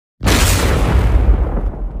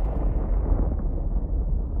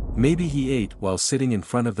Maybe he ate while sitting in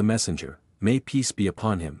front of the messenger, may peace be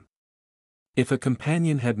upon him. If a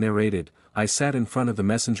companion had narrated, I sat in front of the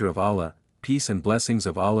messenger of Allah, peace and blessings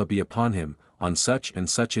of Allah be upon him, on such and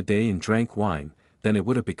such a day and drank wine, then it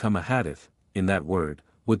would have become a hadith. In that word,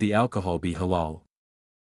 would the alcohol be halal?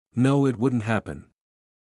 No, it wouldn't happen.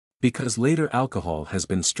 Because later alcohol has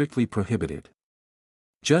been strictly prohibited.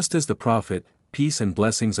 Just as the Prophet, peace and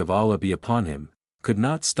blessings of Allah be upon him, could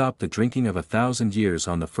not stop the drinking of 1,000 years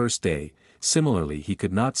on the first day, similarly he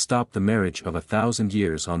could not stop the marriage of 1,000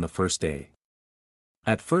 years on the first day.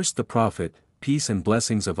 At first the Prophet, peace and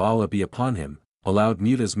blessings of Allah be upon him, allowed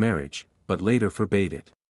Muta's marriage, but later forbade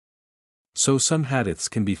it. So some hadiths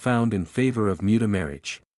can be found in favor of Muta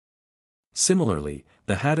marriage. Similarly,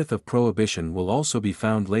 the hadith of prohibition will also be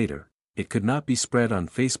found later. It could not be spread on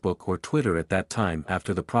Facebook or Twitter at that time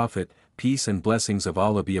after the Prophet, peace and blessings of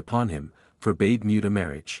Allah be upon him, forbade Muta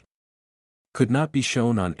marriage. Could not be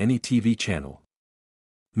shown on any TV channel.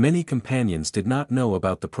 Many companions did not know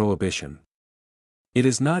about the prohibition. It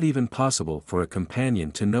is not even possible for a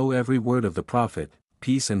companion to know every word of the Prophet,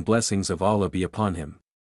 peace and blessings of Allah be upon him.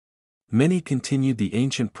 Many continued the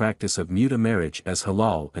ancient practice of Muta marriage as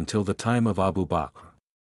halal until the time of Abu Bakr.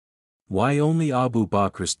 Why only Abu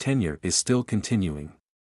Bakr's tenure is still continuing?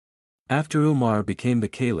 After Umar became the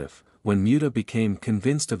caliph, when Muta became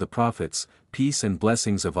convinced of the Prophet's, peace and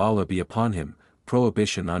blessings of Allah be upon him,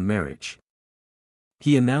 prohibition on marriage,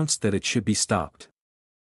 he announced that it should be stopped.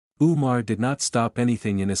 Umar did not stop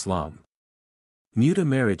anything in Islam. Muta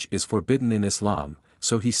marriage is forbidden in Islam,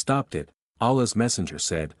 so he stopped it. Allah's Messenger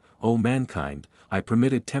said, O mankind, I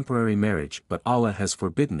permitted temporary marriage but Allah has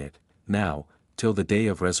forbidden it, now, till the day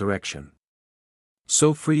of resurrection.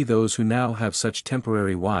 So free those who now have such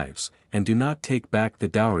temporary wives, and do not take back the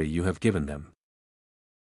dowry you have given them.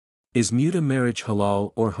 Is Muta marriage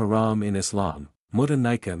halal or haram in Islam? Mutah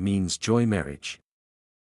Nikah means joy marriage.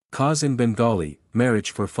 Khas in Bengali,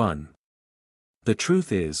 marriage for fun. The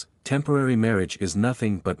truth is, temporary marriage is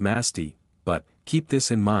nothing but masti, but, keep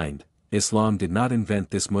this in mind, Islam did not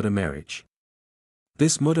invent this Muta marriage.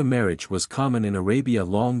 This Muta marriage was common in Arabia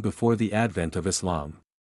long before the advent of Islam.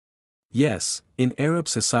 Yes, in Arab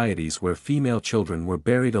societies where female children were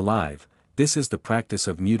buried alive, this is the practice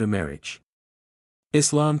of Muta marriage.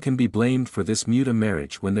 Islam can be blamed for this Muta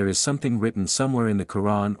marriage when there is something written somewhere in the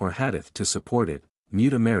Quran or Hadith to support it.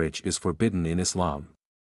 Muta marriage is forbidden in Islam.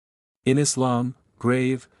 In Islam,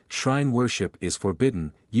 grave, shrine worship is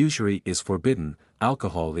forbidden, usury is forbidden,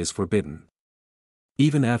 alcohol is forbidden.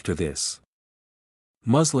 Even after this,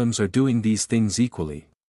 Muslims are doing these things equally.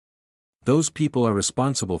 Those people are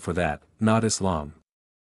responsible for that, not Islam.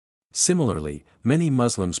 Similarly, many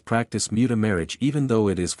Muslims practice Muta marriage even though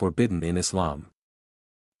it is forbidden in Islam.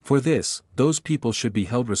 For this, those people should be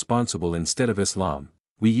held responsible instead of Islam.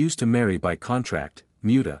 We used to marry by contract,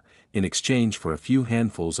 Muta, in exchange for a few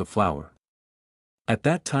handfuls of flour. At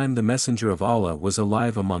that time the Messenger of Allah was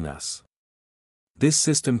alive among us. This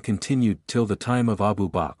system continued till the time of Abu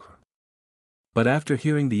Bakr. But after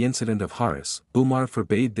hearing the incident of Haris, Umar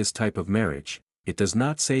forbade this type of marriage. It does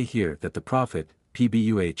not say here that the Prophet,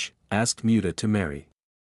 Pbuh, asked Muta to marry.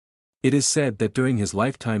 It is said that during his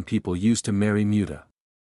lifetime people used to marry Muta.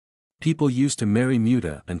 People used to marry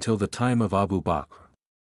Muta until the time of Abu Bakr.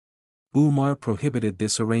 Umar prohibited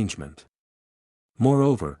this arrangement.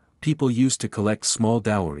 Moreover, people used to collect small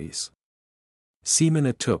dowries. Semen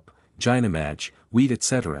atup, ginamaj, wheat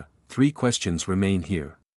etc. 3 questions remain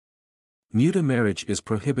here. Muta marriage is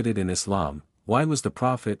prohibited in Islam. Why was the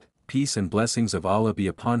Prophet, peace and blessings of Allah be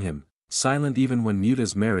upon him, silent even when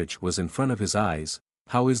Muta's marriage was in front of his eyes?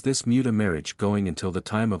 How is this Muta marriage going until the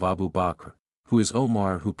time of Abu Bakr, who is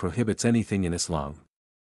Omar who prohibits anything in Islam?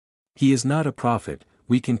 He is not a prophet.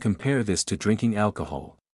 We can compare this to drinking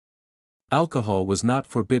alcohol. Alcohol was not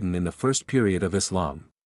forbidden in the first period of Islam.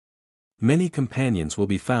 Many companions will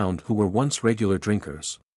be found who were once regular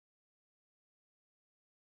drinkers.